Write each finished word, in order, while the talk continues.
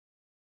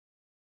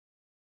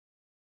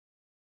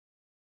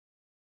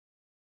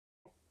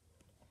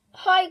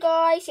Hi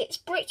guys, it's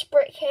Brick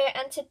here,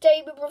 and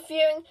today we're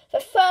reviewing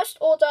the First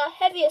Order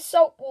Heavy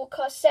Assault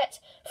Walker set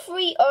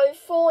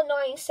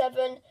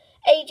 30497,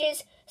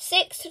 ages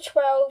 6 to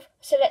 12,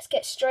 so let's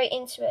get straight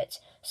into it.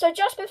 So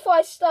just before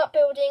I start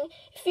building,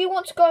 if you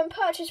want to go and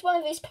purchase one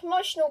of these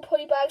promotional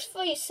polybags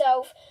for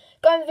yourself,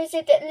 go and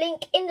visit that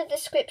link in the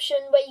description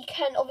where you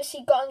can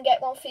obviously go and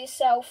get one for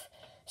yourself.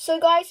 So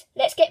guys,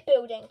 let's get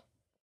building.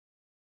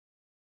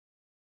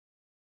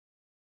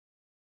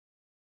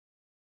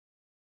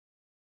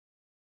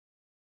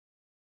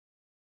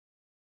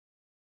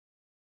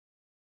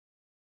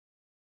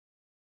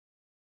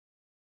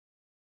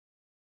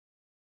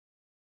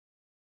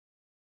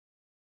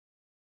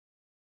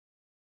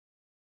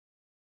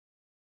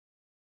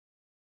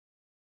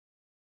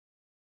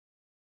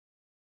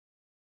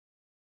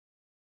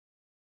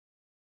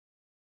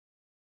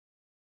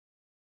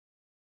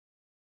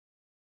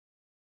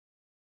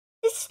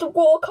 This is the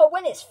walker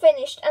when it's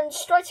finished, and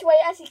straight away,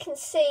 as you can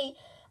see,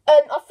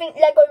 I think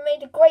LEGO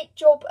made a great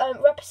job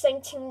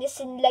representing this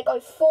in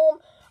LEGO form.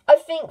 I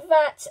think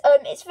that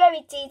it's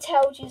very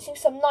detailed, using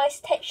some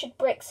nice textured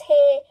bricks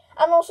here,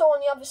 and also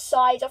on the other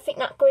side. I think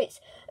that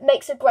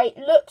makes a great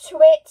look to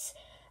it.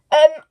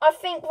 I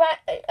think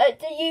that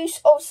the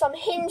use of some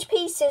hinge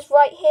pieces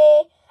right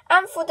here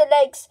and for the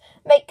legs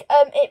make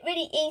it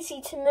really easy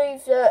to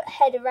move the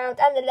head around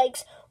and the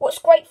legs. What's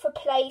great for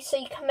play, so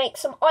you can make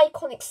some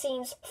iconic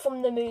scenes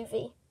from the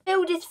movie. The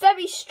build is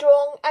very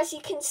strong. As you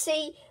can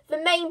see,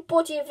 the main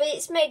body of it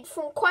is made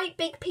from quite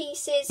big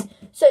pieces,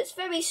 so it's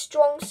very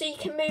strong, so you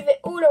can move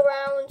it all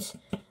around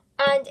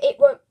and it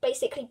won't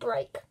basically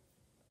break.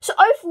 So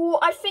overall,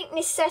 I think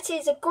this set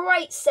is a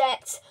great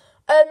set.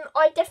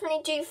 I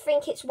definitely do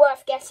think it's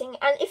worth getting,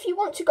 and if you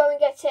want to go and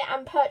get it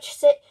and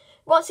purchase it,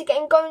 once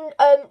again, go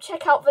and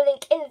check out the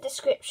link in the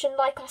description,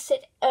 like I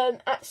said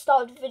at the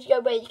start of the video,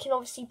 where you can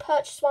obviously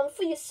purchase one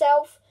for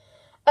yourself.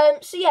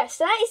 So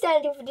that is the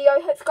end of the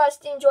video. Hope you guys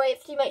did enjoy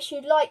it. Please make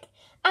sure you like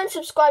and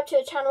subscribe to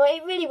the channel.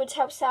 It really would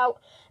help us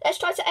out. Let's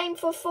try to aim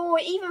for 4 or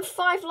even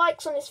 5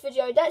 likes on this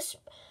video.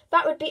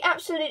 That would be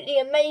absolutely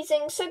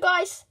amazing. So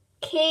guys,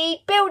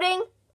 keep building.